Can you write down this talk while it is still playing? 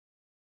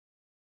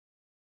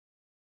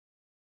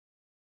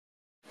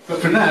But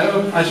for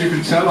now, as you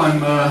can tell, I'm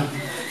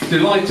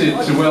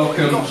delighted to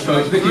welcome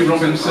both Nicky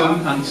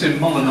Robinson and Tim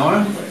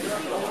Molenaar.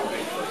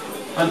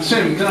 And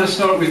Tim, can I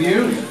start with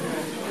you?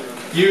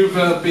 You've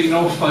been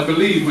off, I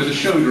believe, with a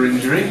shoulder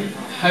injury.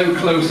 How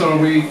close are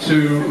we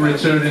to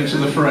returning to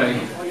the fray?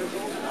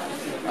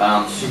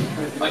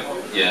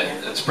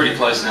 Yeah, it's pretty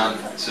close now.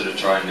 Sort of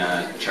trying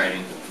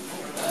training,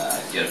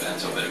 get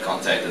into a bit of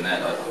contact and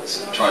that.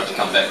 I tried to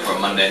come back for a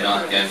Monday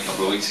night game a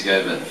couple of weeks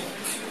ago, but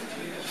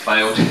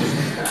failed.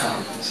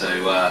 So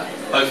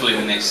hopefully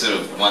in the next sort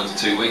of 1 to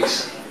 2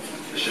 weeks,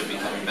 I should be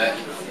coming back.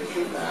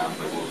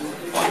 But we'll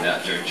find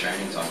out during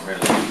training time,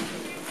 really.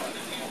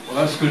 Well,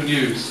 that's good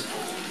news.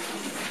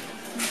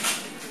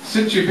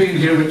 Since you've been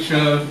here, which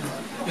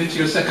into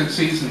your second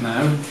season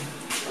now,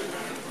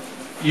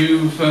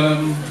 you've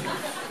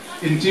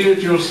endeared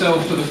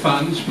yourself to the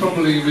fans,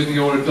 probably with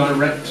your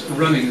direct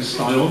running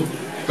style.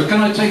 But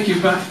can I take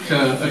you back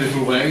a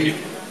little way?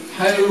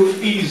 How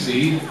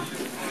easy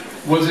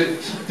was it,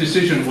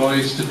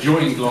 decision-wise, to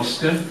join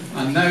Gloucester?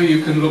 And now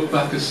you can look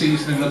back a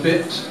season in a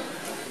bit.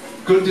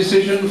 Good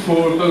decision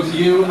for both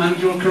you and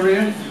your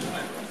career?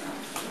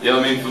 Yeah,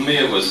 I mean, for me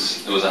it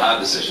was a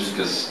hard decision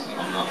because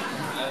I'm not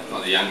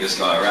the youngest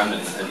guy around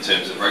in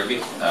terms of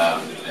rugby,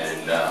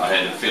 and I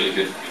had a fairly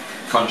good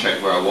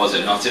contract where I was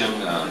at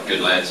Nottingham.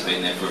 Good lads,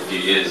 been there for a few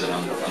years, and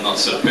I'm not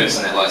the sort of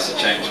person that likes to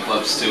change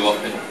clubs too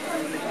often.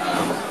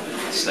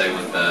 Stay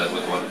with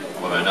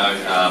what I know.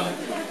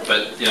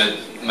 But you know,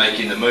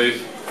 making the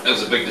move, it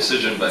was a big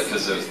decision, but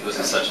because this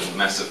is such a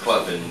massive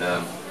club, and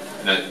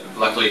you know,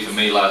 luckily for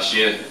me last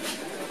year,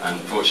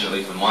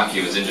 unfortunately for Mike,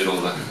 he was injured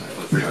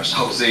for pretty much the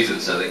whole season,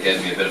 so that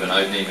gave me a bit of an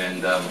opening, and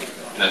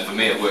you know, for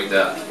me it worked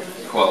out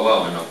quite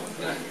well, and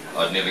you know,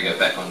 I'd never go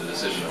back on the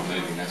decision of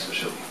moving, that's for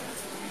sure.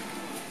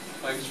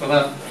 Thanks for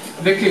that.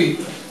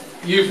 Nicky,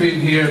 you've been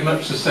here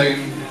much the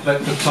same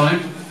length of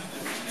time.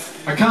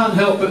 I can't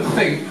help but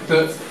think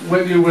that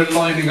when you were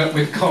lining up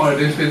with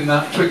Cardiff in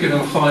that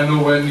Twickenham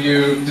final, when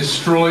you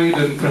destroyed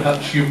and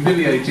perhaps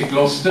humiliated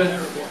Gloucester,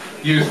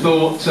 you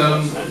thought,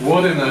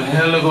 what in the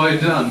hell have I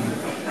done?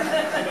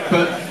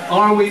 But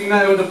are we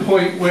now at a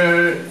point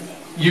where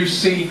you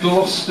see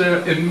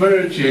Gloucester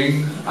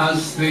emerging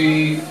as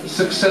the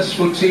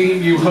successful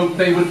team you hoped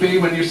they would be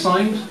when you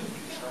signed?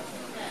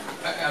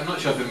 I'm not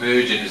sure if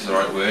emerging is the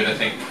right word. I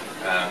think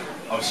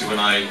obviously when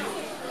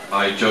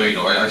I joined,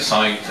 or I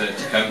signed to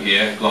come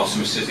here, Gloucester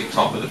was sitting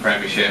top of the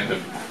Premiership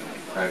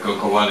and go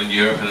well in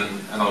Europe,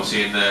 and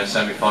obviously in the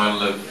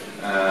semi-final of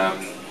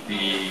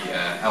the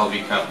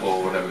LV Cup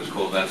or whatever it was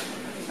called then.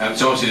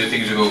 So obviously the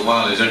things were going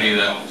well. It's only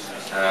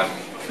that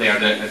they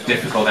had a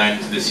difficult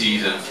end to the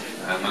season,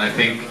 and I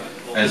think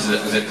as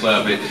a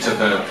club, as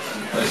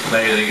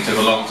players, I think it took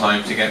a long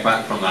time to get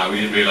back from that.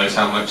 We didn't realise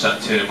how much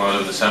that turmoil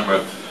over the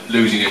summer,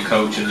 losing a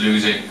coach and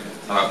losing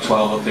about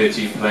 12 or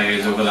 13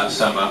 players over that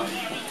summer,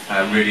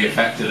 really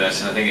affected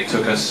us, and I think it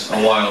took us a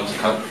while to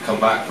come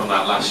back from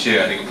that last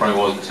year. I think it probably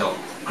wasn't until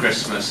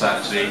Christmas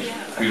actually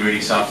we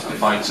really started to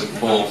find some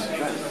form.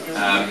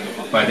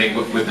 But I think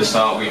with the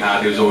start we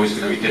had, it was always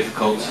going to be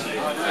difficult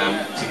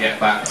to get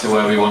back to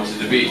where we wanted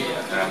to be.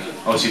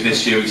 Obviously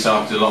this year we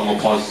started a lot more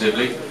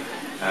positively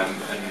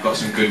and got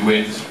some good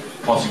wins,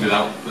 possibly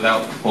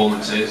without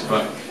performances,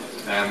 but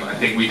I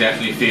think we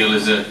definitely feel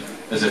as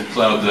a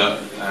club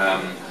that,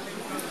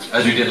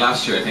 as we did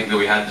last year, I think that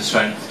we had the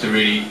strength to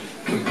really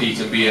compete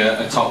and be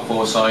a top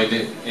 4 side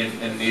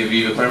in the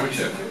Aviva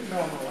Premiership.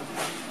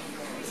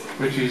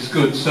 Which is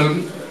good.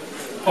 So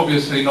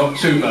obviously not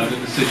too bad a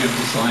decision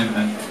to sign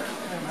then.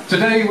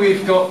 Today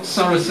we've got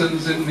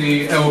Saracens in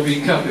the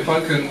LV Cup. If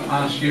I can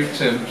ask you,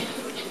 Tim,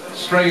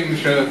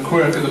 strange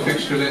quirk of the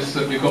fixture list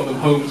that we've got them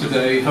home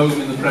today, home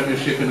in the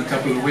Premiership in a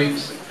couple of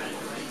weeks.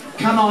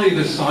 Can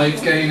either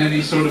side gain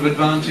any sort of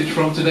advantage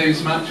from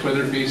today's match,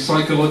 whether it be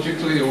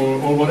psychologically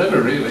or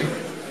whatever, really?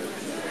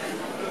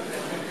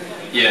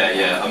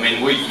 Yeah. I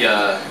mean,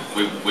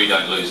 we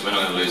don't lose. We're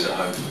not going to lose at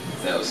home.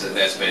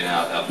 That's been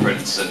our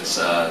print since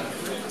I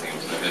think it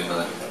was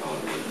November, or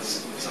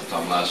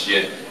sometime last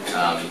year.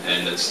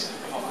 And it's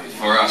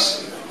for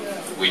us.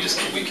 We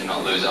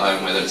cannot lose at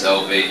home, whether it's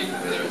LV,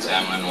 whether it's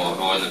Amlin,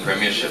 or in the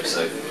Premiership.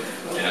 So,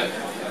 you know,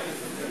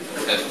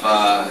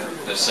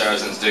 if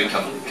Saracens do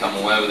come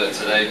away with it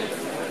today,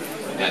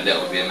 you know, that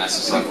would be a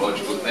massive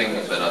psychological thing.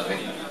 But I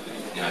think,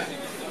 you know,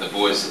 the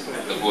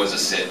boys are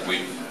set.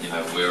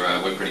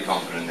 We're pretty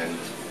confident, and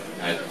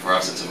you know, for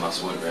us it's a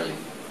must-win, really.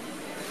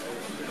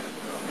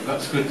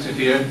 That's good to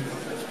hear.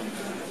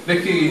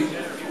 Nicky,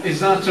 is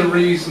that a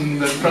reason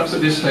that perhaps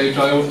at this stage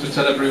I ought to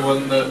tell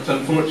everyone that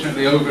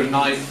unfortunately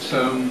overnight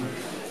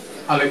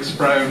Alex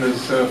Brown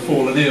has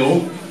fallen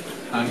ill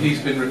and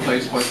he's been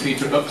replaced by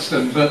Peter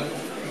Buxton, but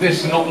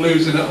this not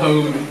losing at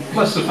home,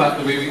 plus the fact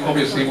that we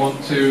obviously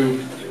want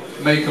to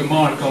make a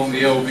mark on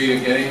the LV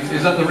again,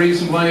 is that the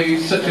reason why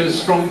such a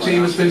strong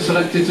team has been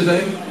selected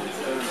today?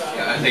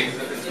 Yeah, I think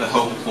the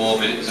home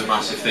form is a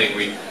massive thing.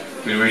 We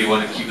really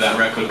want to keep that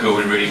record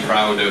going. We're really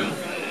proud of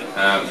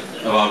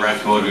our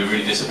record. We were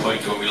really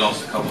disappointed when we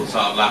lost a couple of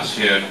times last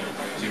year, and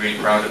we're really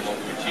proud of what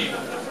we achieved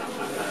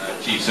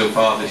achieved so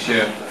far this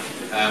year.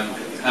 And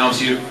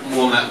obviously,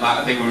 more than that,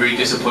 I think we're really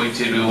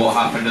disappointed with what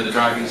happened at the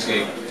Dragons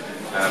game.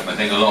 I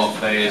think a lot of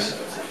players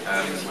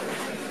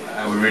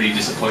were really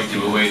disappointed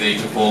with the way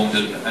they performed,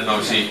 and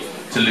obviously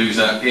to lose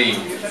that game.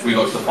 We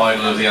got to the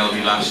final of the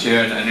LV last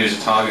year, and it was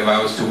a target of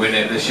ours to win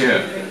it this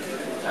year.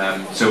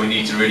 So we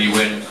need to really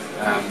win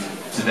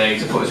today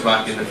to put us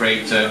back in the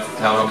frame to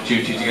have an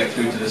opportunity to get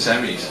through to the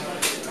semis.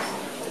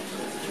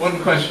 One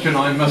question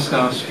I must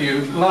ask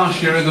you.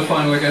 Last year in the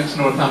final against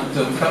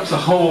Northampton, perhaps the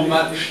whole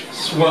match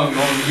swung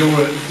on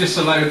your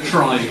disallowed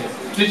try.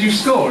 Did you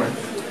score?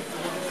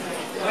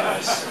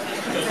 Yes.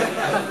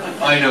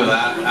 I know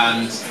that,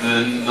 and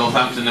the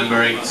Northampton number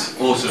 8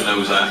 also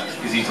knows that,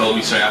 because he told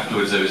me straight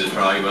afterwards there was a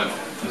try, but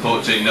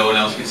unfortunately no one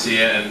else could see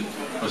it, and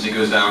obviously it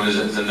goes down as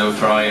a no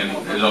try, and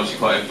it was obviously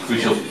quite a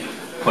crucial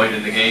point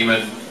in the game,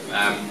 and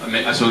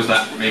I suppose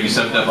that maybe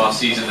summed up our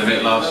season a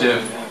bit last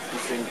year.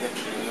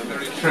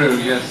 Very true,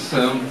 yes.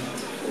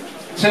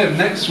 Tim,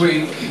 next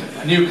week,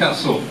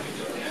 Newcastle.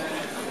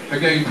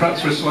 Again,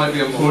 perhaps we're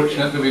slightly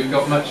unfortunate that we've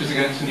got matches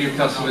against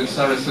Newcastle and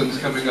Saracens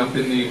coming up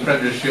in the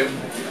Premiership,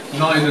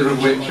 neither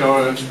of which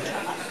are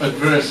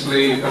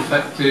adversely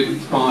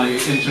affected by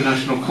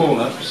international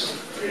call-ups.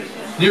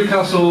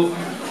 Newcastle,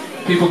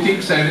 people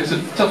keep saying it's a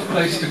tough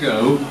place to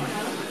go,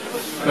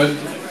 but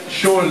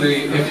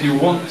surely if you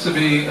want to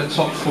be a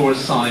top 4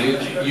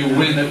 side, you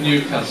win at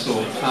Newcastle,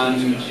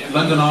 and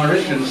London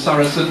Irish and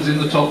Saracens in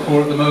the top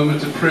 4 at the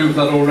moment have proved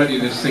that already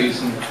this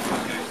season.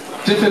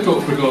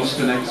 Difficult for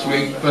Gloucester next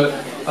week, but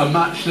a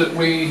match that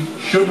we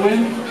should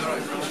win.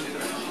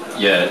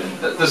 Yeah,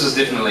 this is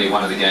definitely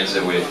one of the games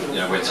that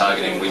we're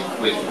targeting.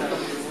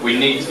 You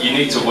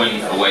need to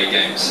win away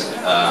games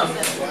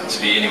to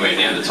be anywhere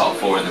near the top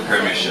 4 in the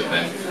Premiership,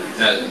 and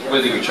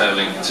whether you're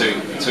travelling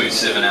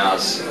 7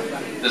 hours,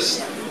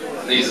 this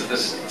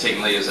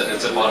team league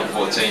it's a bottom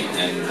 4 team,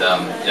 and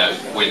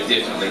we're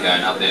definitely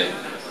going up there.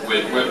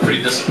 We're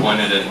pretty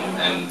disappointed,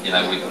 and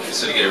we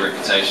sort of get a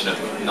reputation of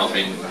not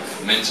being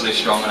mentally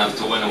strong enough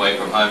to win away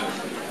from home.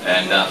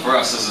 And for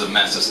us, this is a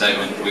massive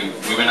statement.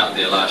 We went up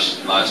there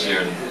last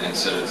year and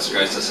sort of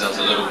disgraced ourselves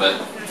a little bit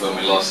when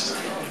we lost.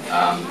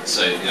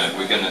 So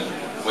we're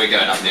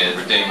going up there to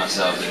redeem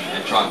ourselves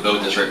and try and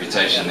build this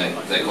reputation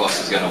that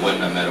Gloucester's going to win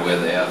no matter where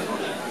they are.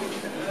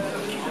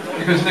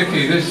 Because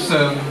Nicky, this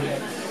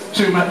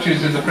 2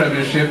 matches in the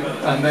Premiership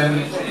and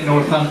then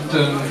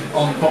Northampton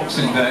on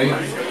Boxing Day,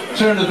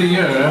 turn of the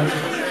year,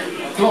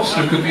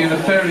 Gloucester could be in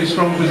a fairly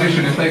strong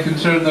position if they can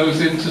turn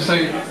those into,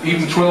 say,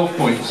 even 12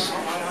 points.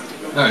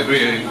 No, I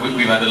agree.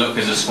 We've had a look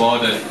as a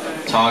squad and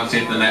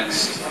targeted the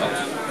next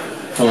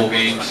 4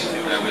 games.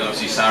 With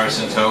obviously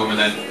Saracens home, and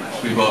then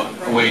we've got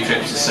away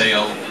trips to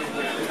Sale,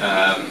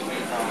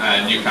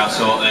 and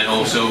Newcastle, and then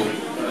also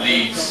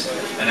Leeds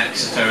and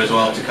Exeter as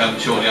well to come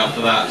shortly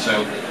after that.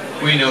 So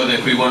we know that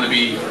if we want to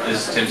be,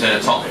 as Tim said,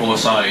 a top 4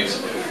 side,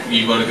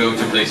 you've got to go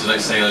to places like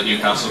Sale and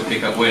Newcastle and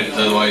pick up wins.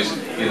 Otherwise,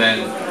 you're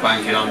then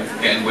banking on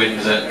getting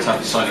wins at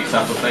slightly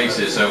tougher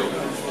places. So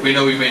we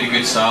know we've made a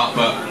good start,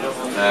 but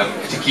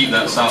to keep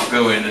that start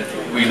going,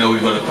 we know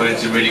we've got to put in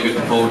some really good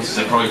performances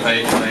and probably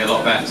play a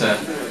lot better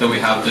than we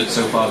have done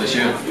so far this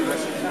year.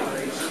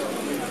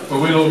 Well,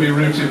 we'll all be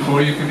rooting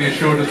for you, can be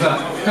assured of that.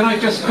 Can I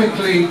just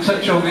quickly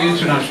touch on the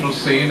international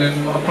scene,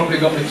 and I've probably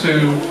got the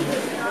 2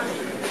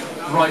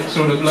 right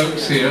sort of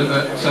blokes here,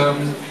 that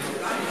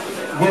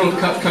World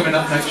Cup coming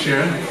up next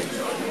year.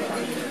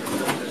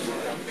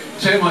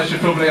 Tim, I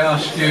should probably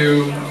ask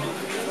you,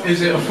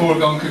 is it a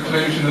foregone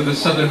conclusion that the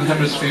Southern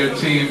Hemisphere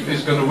team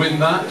is going to win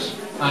that?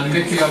 And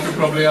Nicky, I could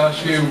probably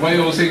ask you,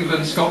 Wales,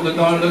 England, Scotland,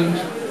 Ireland,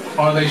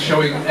 are they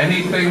showing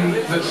anything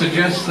that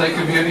suggests they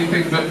can be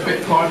anything but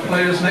bit part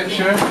players next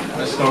year?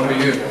 Let's start with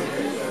you.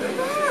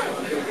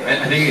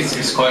 I think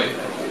it's quite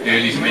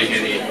early to make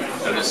any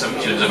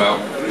assumptions about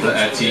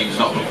teams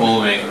not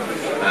performing.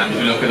 If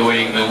you look at the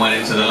way England went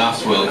into the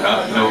last World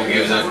Cup, no one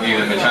gave them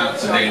a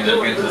chance, and they ended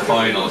up getting to the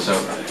final. So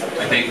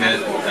I think that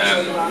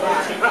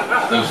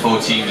those 4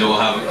 teams will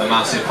have a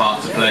massive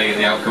part to play in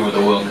the outcome of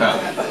the World Cup.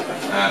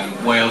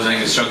 Wales, I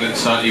think, is struggling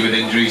slightly with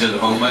injuries at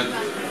the moment,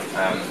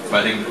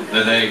 but I think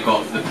that they've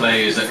got the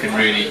players that can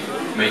really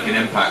make an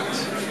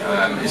impact.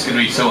 It's going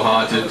to be so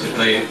hard to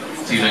play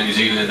teams like New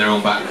Zealand in their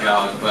own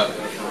backyard, but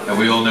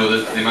we all know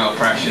that the amount of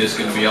pressure is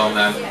going to be on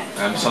them.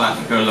 South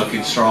Africa are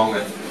looking strong,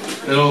 and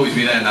they'll always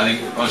be there. And I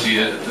think obviously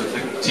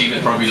the team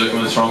that's probably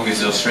looking the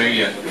strongest is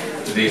Australia,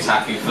 with the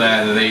attacking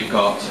flair that they've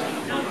got.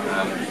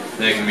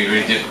 They're going to be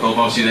really difficult.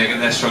 Obviously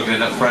they're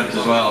struggling up front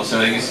as well. So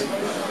I think it's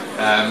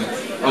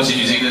obviously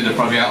New Zealand are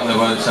probably out there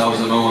by themselves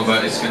at the moment,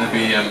 but it's going to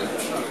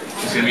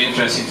be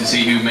interesting to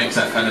see who makes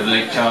that kind of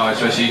late charge.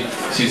 Especially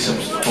see some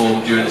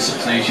form during the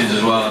Six Nations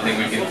as well. I think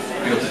we can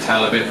be able to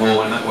tell a bit more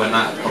when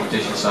that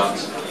competition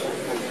starts.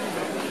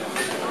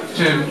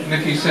 Jim,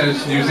 Nicky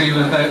says New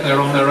Zealand they're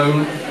on their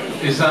own.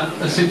 Is that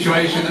a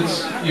situation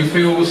that you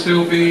feel will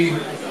still be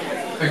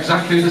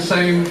exactly the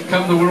same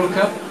come the World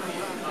Cup?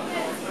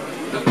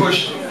 The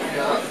push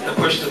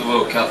to the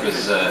World Cup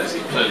is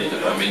completely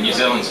different. I mean, New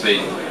Zealand's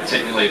been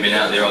technically been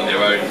out there on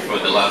their own for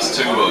the last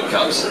 2 World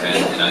Cups,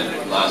 and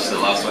the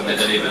last one they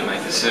didn't even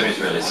make the semis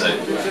really. So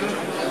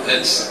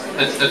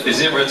if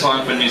there's ever a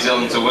time for New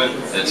Zealand to win,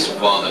 it's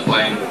while they're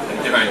playing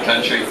in their own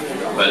country.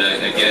 But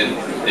again,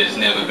 there's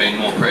never been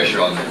more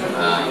pressure on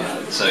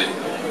them. So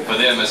for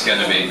them, it's going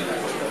to be,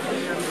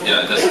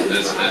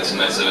 it's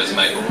massive. It's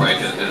make or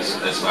break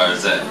as far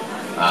as that.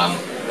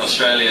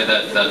 Australia,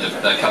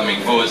 they're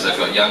coming forwards. They've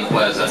got young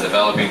players, they're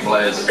developing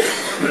players.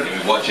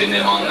 You're watching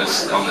them on the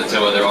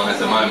tour they're on at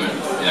the moment.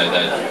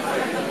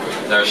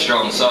 They're a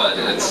strong side.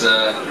 It's,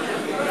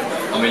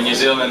 New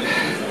Zealand,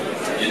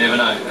 you never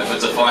know. If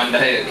it's a fine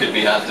day, it could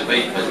be hard to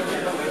beat. But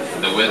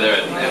the weather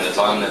and the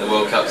time that the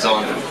World Cup's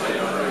on,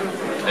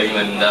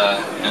 England are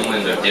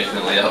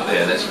definitely up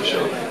there. That's for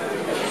sure.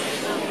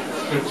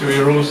 Good to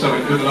hear also,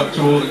 and good luck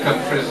to all the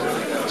countries.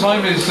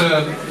 Time is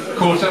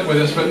caught up with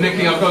us, but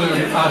Nicky, I've got to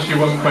ask you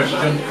one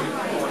question.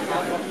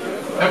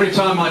 Every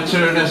time I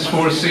turn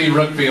S4C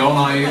Rugby on,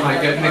 I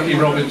get Nicky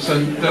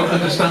Robinson. Don't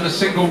understand a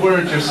single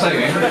word you're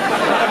saying.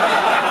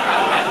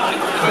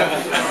 But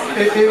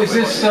is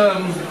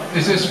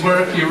this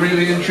work you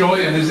really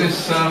enjoy, and is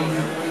this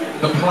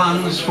the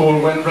plans for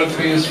when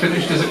rugby is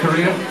finished as a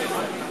career?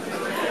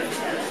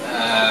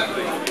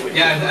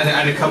 Yeah, I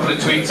had a couple of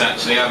tweets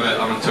actually. I'm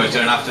on Twitter,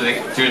 and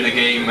during the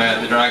game,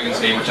 the Dragons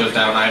game, which I was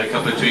down, I had a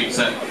couple of tweets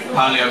that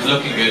apparently I was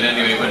looking good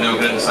anyway, but no one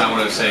could understand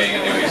what I was saying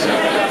anyway. So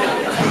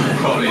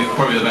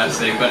probably the best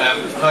thing. But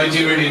I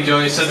do really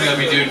enjoy it. It's something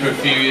I've been doing for a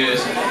few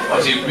years.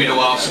 Obviously, been a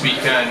while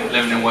speaker and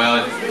living in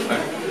Wales.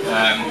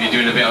 Been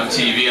doing a bit on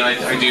TV, and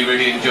I do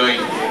really enjoy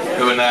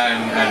going there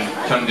and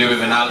trying to do a bit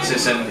of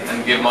analysis and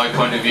give my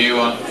point of view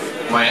on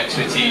my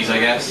expertise, I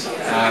guess.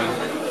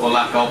 Or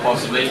lack of,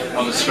 possibly,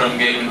 on the scrum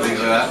game and things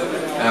like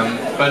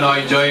that. But no, I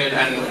enjoy it,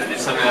 and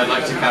it's something I'd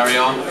like to carry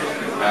on.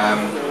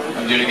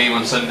 I'm doing a game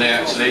on Sunday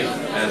actually,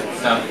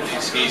 down in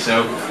Ski,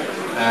 so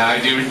I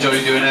do enjoy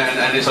doing it,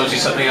 and it's obviously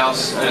something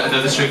else,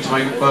 another string to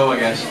my bow, I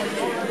guess.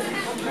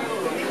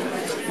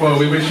 Well,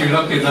 we wish you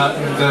luck in that,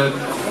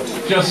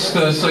 and just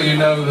so you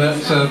know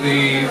that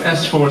the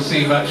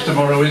S4C match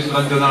tomorrow is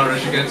London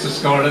Irish against the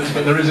Scarlets,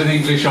 but there is an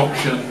English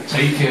option.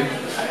 Take it.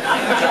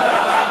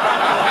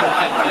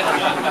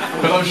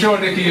 But I'm sure,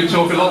 Nicky, you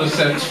talk a lot of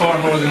sense, far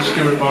more than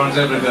Stuart Barnes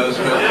ever does,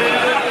 but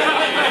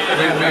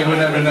we will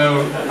never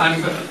know.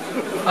 And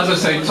as I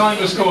say, time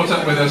has caught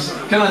up with us.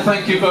 Can I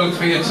thank you both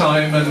for your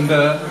time, and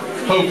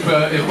hope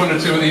if one or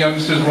two of the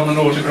youngsters want an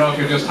autograph,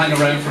 you'll just hang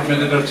around for a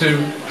minute or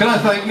two. Can I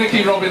thank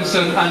Nicky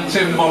Robinson and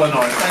Tim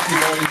Molenaar? Thank you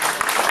both.